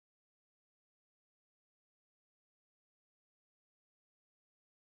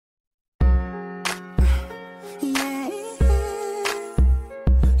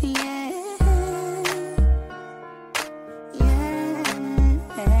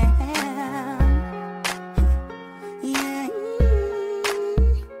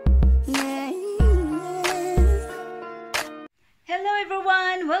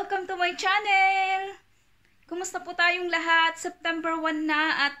tayong lahat. September 1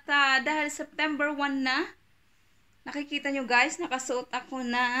 na at dahil September 1 na, nakikita nyo guys, nakasuot ako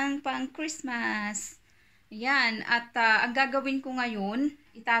ng pang Christmas. Ayan, at ang gagawin ko ngayon,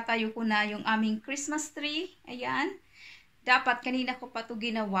 itatayo ko na yung aming Christmas tree. Ayan, dapat kanina ko pa ito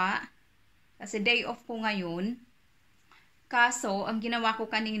ginawa kasi day off ko ngayon. Kaso, ang ginawa ko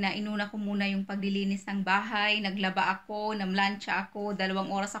kanina, inuna ko muna yung paglilinis ng bahay. Naglaba ako, namlansya ako, 2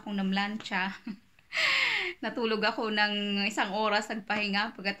 oras akong namlansya. Natulog ako ng 1 oras,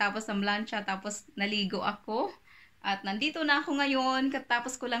 nagpahinga. Pagkatapos namlansya, tapos naligo ako. At nandito na ako ngayon,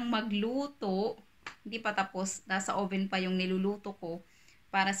 katapos ko lang magluto. Hindi pa tapos, nasa oven pa yung niluluto ko.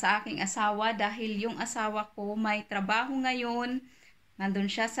 Para sa aking asawa, dahil yung asawa ko may trabaho ngayon. Nandun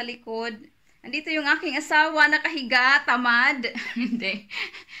siya sa likod. Andito yung aking asawa, nakahiga, tamad. Hindi.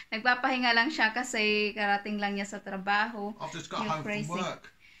 Nagpapahinga lang siya kasi karating lang niya sa trabaho. I've just got home from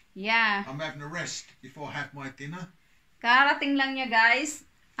work. Yeah. I'm having a rest before I have my dinner. Karating lang niya guys.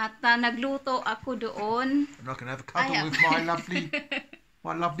 At nagluto ako doon. And I can have a cuddle with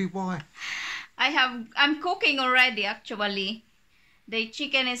my lovely wife. I'm cooking already actually. The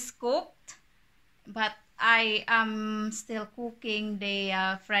chicken is cooked. But I am still cooking the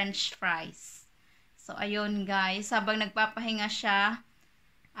French fries. So, ayun guys. Habang nagpapahinga siya,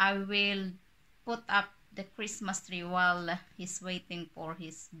 I will put up the Christmas tree while he's waiting for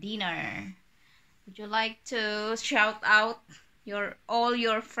his dinner. Would you like to shout out all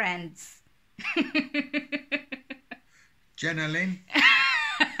your friends? Jhen and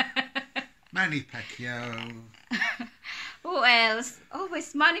Manny Pacquiao. Who else?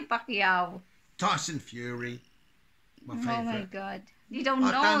 Always Manny Pacquiao. Tyson Fury, my favourite. Oh my God. You don't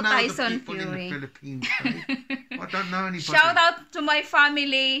know Tyson the people Fury. in the Philippines. I don't know anybody. Shout out to my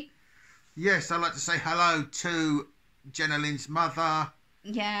family. Yes, I'd like to say hello to Jenna Lynn's mother.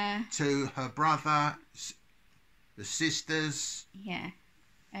 Yeah. To her brother, the sisters. Yeah.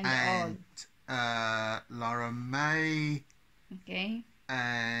 And Laura May. Okay.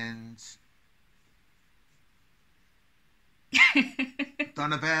 And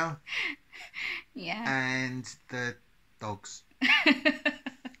Donabelle. Yeah. And the dogs.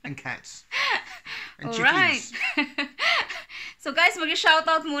 And cats. And alright. chickens. So guys,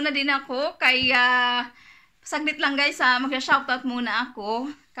 mag-shoutout muna din ako kay saglit lang guys mag-shoutout muna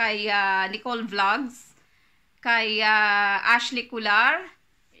ako kay Nicole Vlogs, kay Ashley Cular.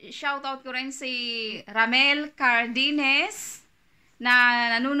 Shoutout ko rin si Ramel Cardines na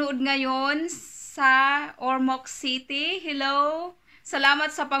nanonood ngayon sa Ormoc City. Hello. Salamat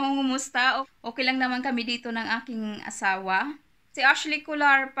sa pangungumusta. Okay lang naman kami dito ng aking asawa. Si Ashley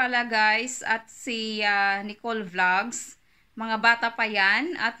Cular pala guys at si Nicole Vlogs. Mga bata pa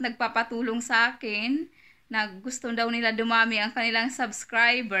yan at nagpapatulong sa akin na gusto daw nila dumami ang kanilang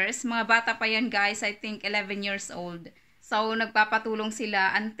subscribers. Mga bata pa yan guys, I think 11 years old. So nagpapatulong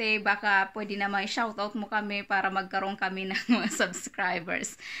sila, ante baka pwede naman i-shoutout mo kami para magkaroon kami ng mga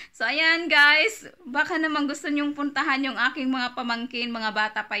subscribers. So ayan guys, baka naman gusto nyong puntahan yung aking mga pamangkin, mga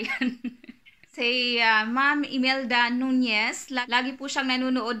bata pa yan. Si Ma'am Imelda Nunez, lagi po siyang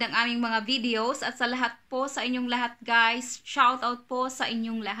nanonood ng aming mga videos at sa lahat po, sa inyong lahat guys, shoutout po sa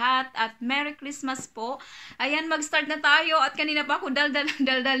inyong lahat at Merry Christmas po. Ayan, mag-start na tayo at kanina pa ako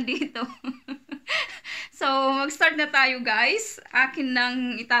daldal dito. So, mag-start na tayo guys. Akin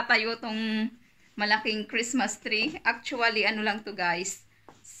nang itatayo tong malaking Christmas tree. Actually, ano lang to guys,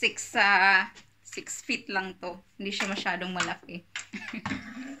 6 feet lang to. Hindi siya masyadong malaki.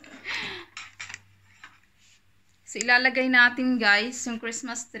 So, ilalagay natin guys yung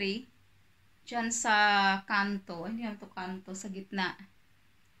Christmas tree dyan sa kanto. Hindi naman ito kanto, sa gitna.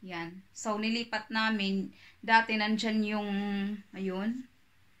 Yan. So, nilipat namin. Dati nandyan yung, ayun,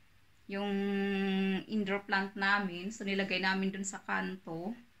 yung indoor plant namin. So, nilagay namin dun sa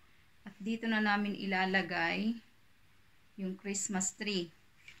kanto. At dito na namin ilalagay yung Christmas tree.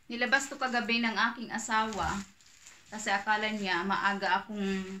 Nilabas to kagabi ng aking asawa. Kasi akala niya maaga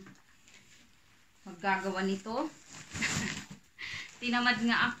akong maggagawa nito. Tinamad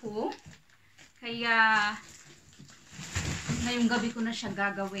nga ako. Kaya ngayong gabi ko na siya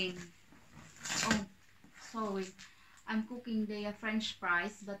gagawin. Oh, sorry. I'm cooking the French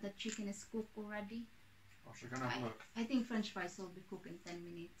fries, but the chicken is cooked already. Oh, so can I have a look? I think French fries will be cooked in 10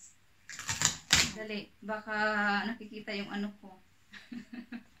 minutes. Dali, baka nakikita yung ano ko.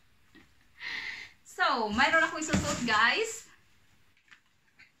 So, mayroon ako isusuot guys.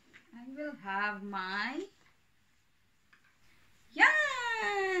 I will have my...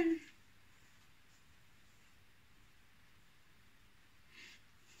 Yan!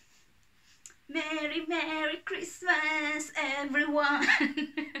 Merry, Merry Christmas, everyone!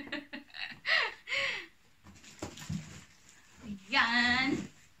 Yan.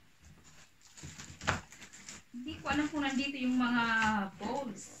 Hindi ko alam kung nandito yung mga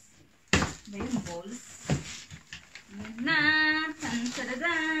bowls. Ba yung bowls? Yan na.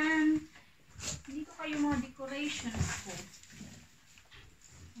 Tan-tadadan. Dito kayo mga decorations ko.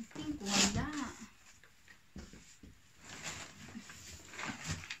 I think wala.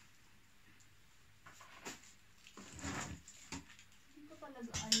 Hindi ko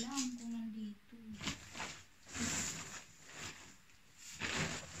talaga alam kung nandito.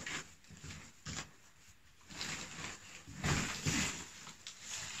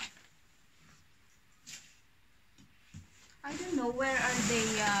 I don't know where are they,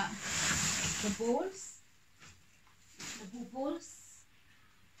 the bowls? The bubbles?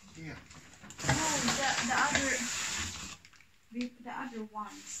 Yeah. No, the other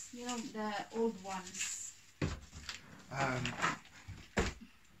ones. You know, the old ones.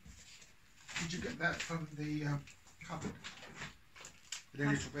 Did you get that from the cupboard? The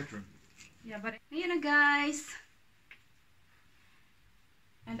little bedroom? Yeah, but ayan na guys.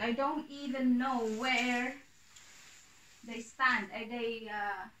 And I don't even know where they stand.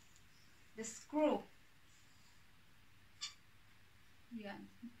 The screw. Yan.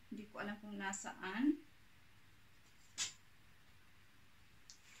 Hindi ko alam kung nasaan.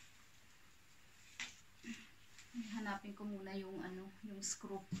 Hanapin ko muna yung yung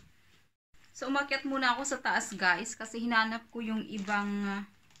screw. So umakyat muna ako sa taas guys kasi hinanap ko yung ibang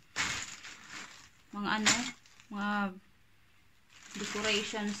mga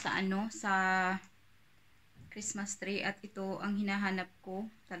decoration sa sa Christmas tree, at ito ang hinahanap ko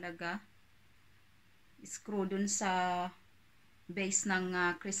talaga. Screw dun sa base ng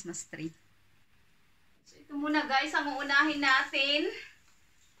Christmas tree. So ito muna guys ang uunahin natin.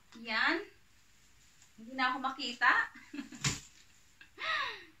 Yan. Hindi na ako makita.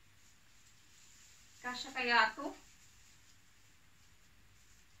 Kasya kaya to?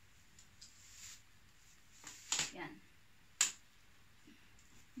 Yan.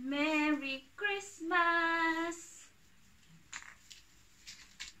 Merry Christmas!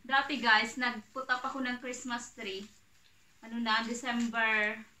 Dati guys, nag-put up ako ng Christmas tree.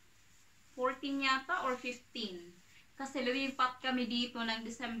 December 14 yata or 15. Kasi lumipat kami dito ng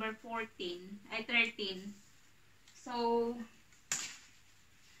December 13. So,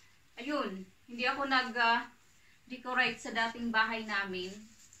 ayun. Hindi ako nag-decorate sa dating bahay namin.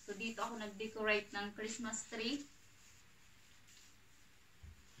 So, dito ako nag-decorate ng Christmas tree.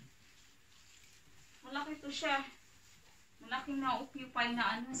 Malaki to siya. Malaking na-occupy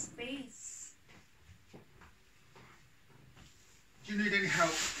na space. Do you need any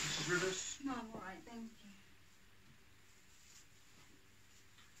help, Mrs. Rivers? No, I'm alright. Thank you.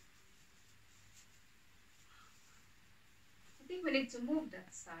 I think we need to move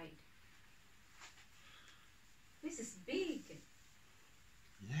that side. This is big.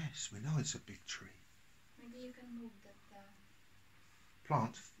 Yes, we know it's a big tree. Maybe you can move that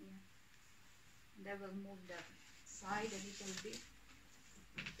Plant? yeah. And I will move that side a little bit.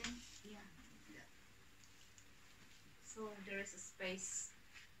 I think, yeah. So there is a space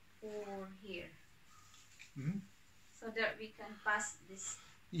for here. Mm-hmm. So that we can pass this.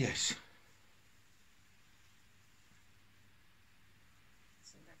 Yes.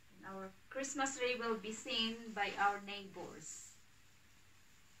 So that our Christmas tree will be seen by our neighbors.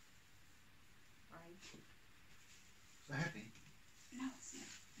 Right? So heavy? No, it's not.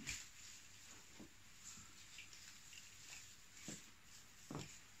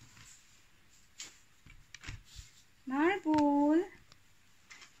 Marble.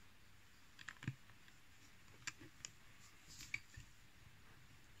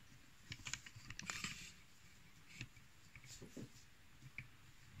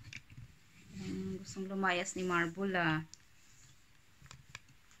 Gustong lumayas ni Marble ah.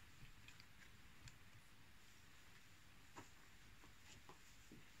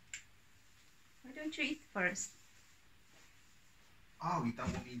 Why don't you eat first? Oh, you don't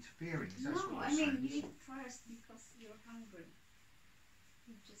want me interfering? Is that No, what I you're mean saying? you eat first because you're hungry.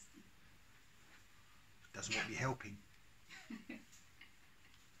 You just eat. Doesn't want me helping. Are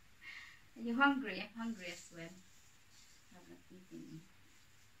you hungry? I'm hungry as well. I'm not eating.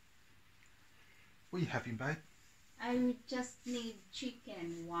 What are you having, babe? I just need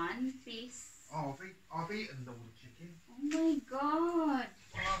chicken, 1 piece. Oh, I've eaten all the chicken. Oh my God!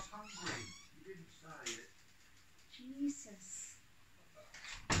 Well, I was hungry. You didn't say it. Jesus.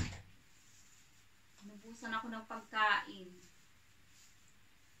 Nabusan ako ng pagkain.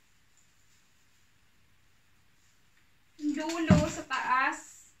 Dulo sa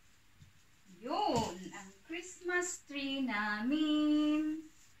taas. Yun, ang Christmas tree namin.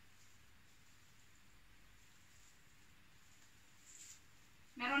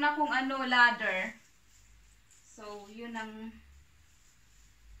 meron akong ano, ladder. So, yun ang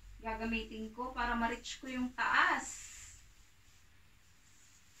gagamitin ko para ma-reach ko yung taas.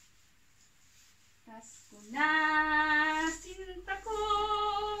 Taas ko na, sinta ko.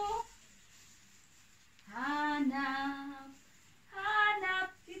 Hanap, hanap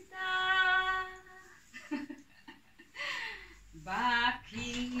kita.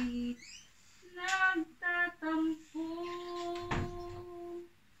 Bakit nagtatampo?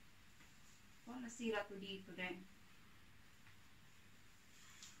 Oh, nasira to dito din.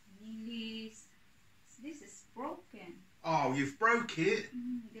 This is broken. Oh, you've broke it.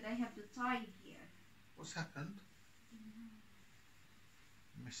 Did I have to tie here? What's happened?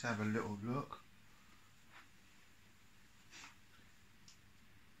 Let's have a little look.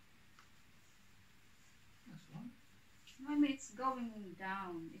 That's right. Maybe it's going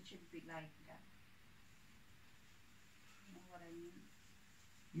down. It should be like that. You know what I mean?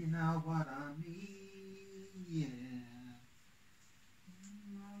 You know what I mean, yeah.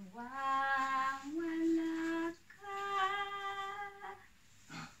 Mawawala ka.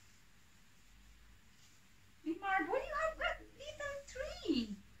 Hey, Marble, you have that little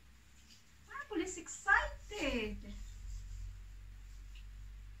tree. Marble is excited.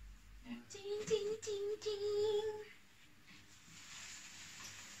 Ting, ting, ting, ting.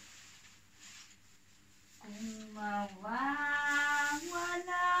 Kung mawawala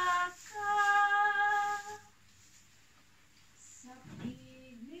ka sa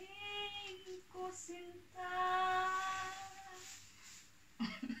piling ko, sinta.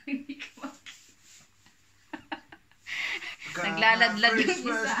 Hindi ko naglaladlad yung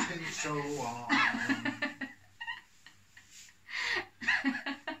isa. So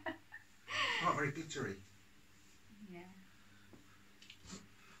not very glittery. Yeah.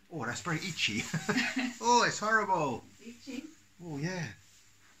 Oh, that's very itchy. Oh, it's horrible. Itchy? Oh, yeah.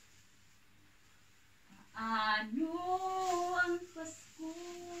 Ano ang Pasko?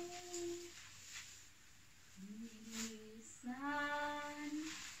 Bilisan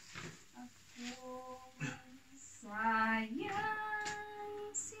ako sayang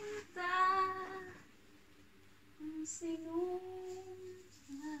sinta ang sinundan.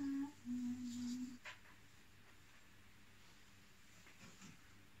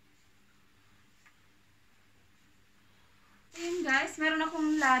 Ayun guys, meron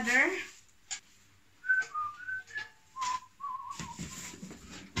akong ladder.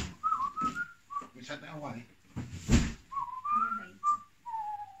 We set that away.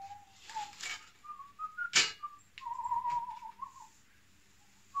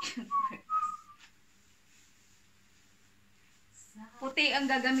 Puti ang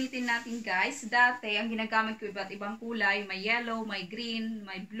gagamitin natin guys. Dati, ang ginagamit ko iba't ibang kulay. May yellow, may green,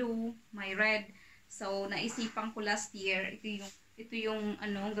 may blue, may red. So, naisipan ko last year, ito yung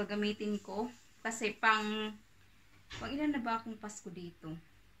ano, gagamitin ko. Kasi pang ilan na ba akong Pasko dito?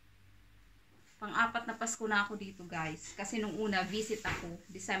 Pang-apat na Pasko na ako dito guys. Kasi nung una, visit ako,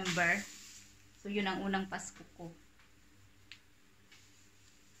 December. So, yun ang unang Pasko ko.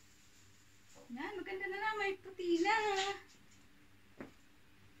 Yan, maganda na na, may puti na.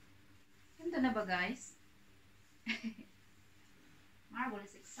 Ganda na ba guys? Marble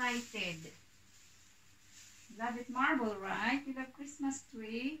is excited. Love it, Marble, right? You love Christmas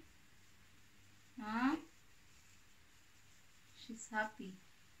tree? Huh? She's happy.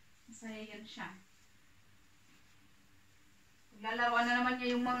 Masaya yan siya. Lalaruan na naman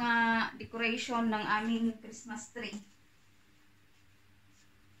niya yung mga decoration ng aming Christmas tree.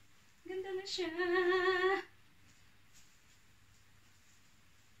 Ganda na siya.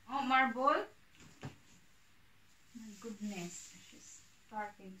 Oh, Marble. My goodness. She's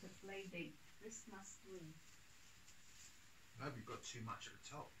starting to play the Christmas tree. I hope you've got too much at the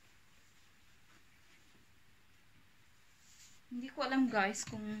top. Hindi ko alam guys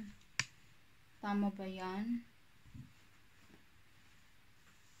kung tama ba yan.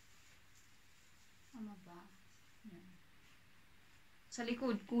 Tama ba? Yan. Sa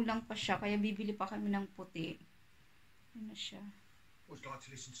likod, kulang pa siya. Kaya bibili pa kami ng puti. Yan na siya. Would you like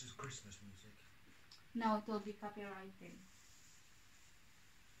to listen to Christmas music? No, it will be copyrighted.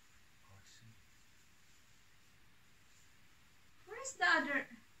 I see. Where's the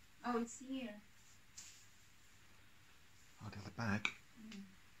other? Oh, it's here. I'll get the bag.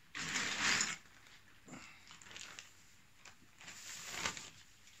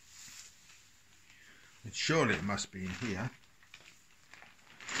 Surely it must be in here.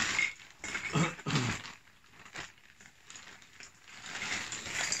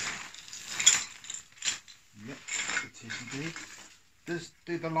 Yep, it is indeed.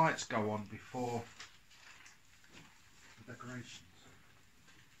 Do the lights go on before the decorations?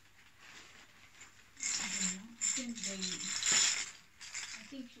 rainy. I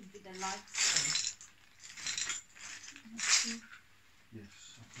think should be the lights first. Let's see.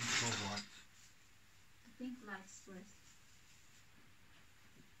 Yes, I think it's all right. I think lights first.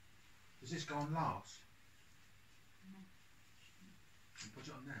 Does this go on last? No. You put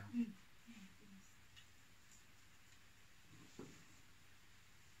it on now? Mm.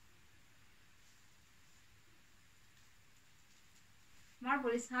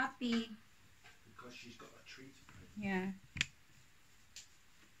 Marble is happy. Because she's got a treat to play. Yeah.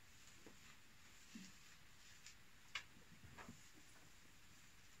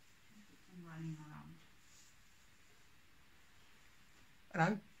 I'm running around.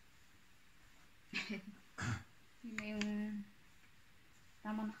 Hello? Yun na yung...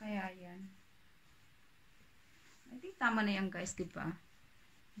 Tama na kaya yan? I think tama na yan guys, diba?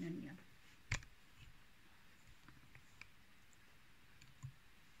 Yan yan.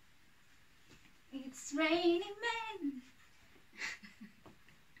 It's raining men!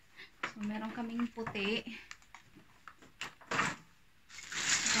 So, meron kaming puti.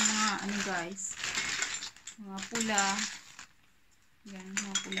 Ito mga ano guys. Mga pula. Yan,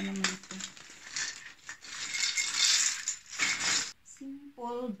 mga pula naman ito.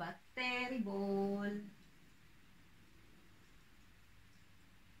 Simple but terrible.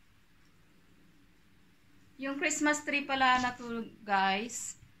 Yung Christmas tree pala na to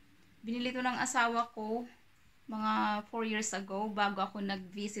guys. Binili to ng asawa ko mga 4 years ago bago ako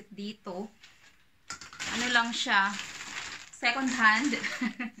nag-visit dito. Ano lang siya, second hand.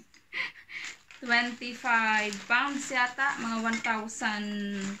 25 pounds yata, mga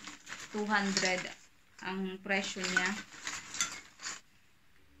 1,200 ang presyo niya.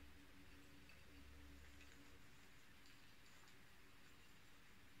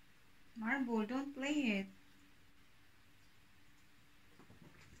 Marble, don't play it.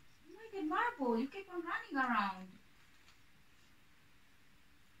 Marble, you keep on running around.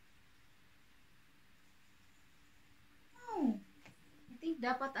 No. I think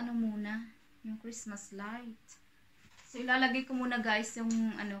dapat ano muna, yung Christmas light. So ilalagay ko muna guys yung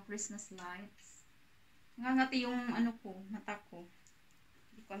ano Christmas lights. Nangangati yung ano ko, mata ko.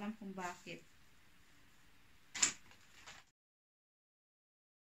 Hindi ko alam kung bakit.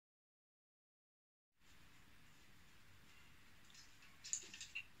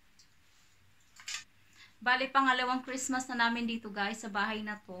 Bali, pangalawang Christmas na namin dito guys, sa bahay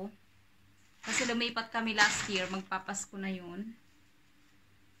na to. Kasi lumipat kami last year, magpapasko na yun.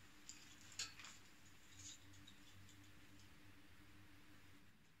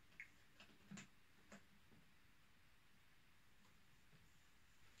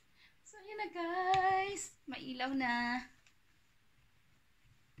 So, yun na guys. Mailaw na.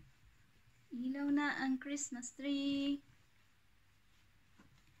 Ilaw na ang Christmas tree.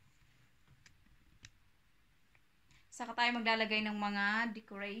 Saka tayo maglalagay ng mga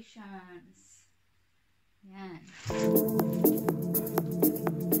decorations. Yan.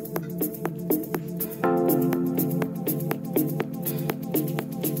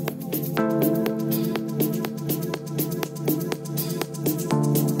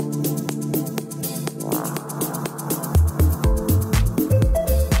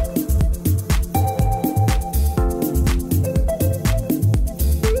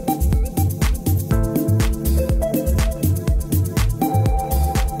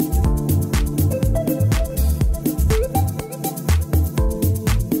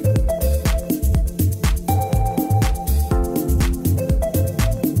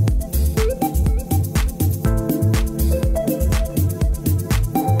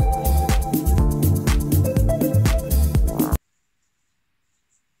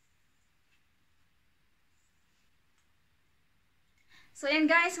 So, ayan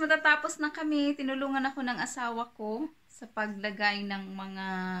guys, matatapos na kami. Tinulungan ako ng asawa ko sa paglagay ng mga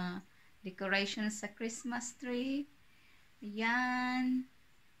decorations sa Christmas tree. Ayan.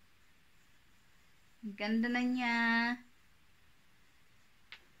 Ganda na niya.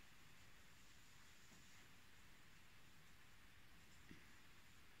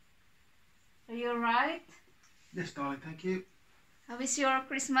 Are you alright? Yes, darling, thank you. How is your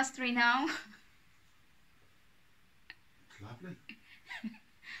Christmas tree now? It's lovely.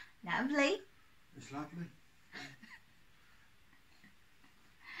 Lovely. It's lovely.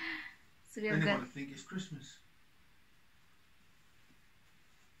 So, we've Anyone got, would think it's Christmas.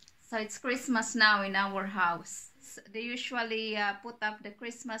 so it's Christmas now in our house. So they usually put up the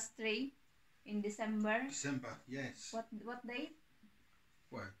Christmas tree in December. December, yes. What date?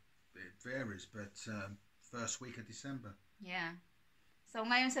 Well, it varies, but first week of December. Yeah. So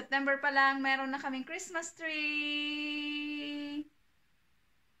ngayon September pa lang, meron na kaming Christmas tree.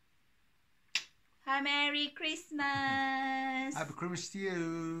 Hi Merry Christmas! Happy Christmas to you!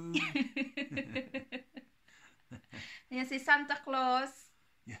 Ayan si Santa Claus.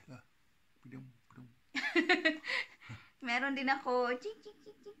 Yeah. Pidum, pidum. Meron din ako.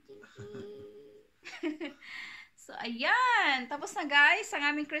 So, ayan. Tapos na guys, ang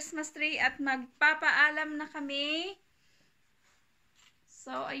aming Christmas tree at magpapaalam na kami.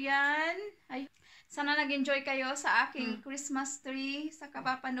 So, ayan. Sana nag-enjoy kayo sa aking Christmas tree sa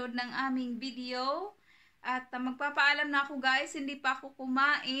kapapanood ng aming video. At magpapaalam na ako guys, hindi pa ako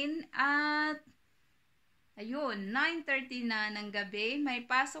kumain at ayun, 9:30 na ng gabi. May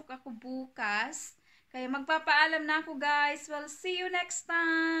pasok ako bukas. Kaya magpapaalam na ako guys. Well, see you next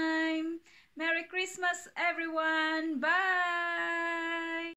time. Merry Christmas everyone. Bye!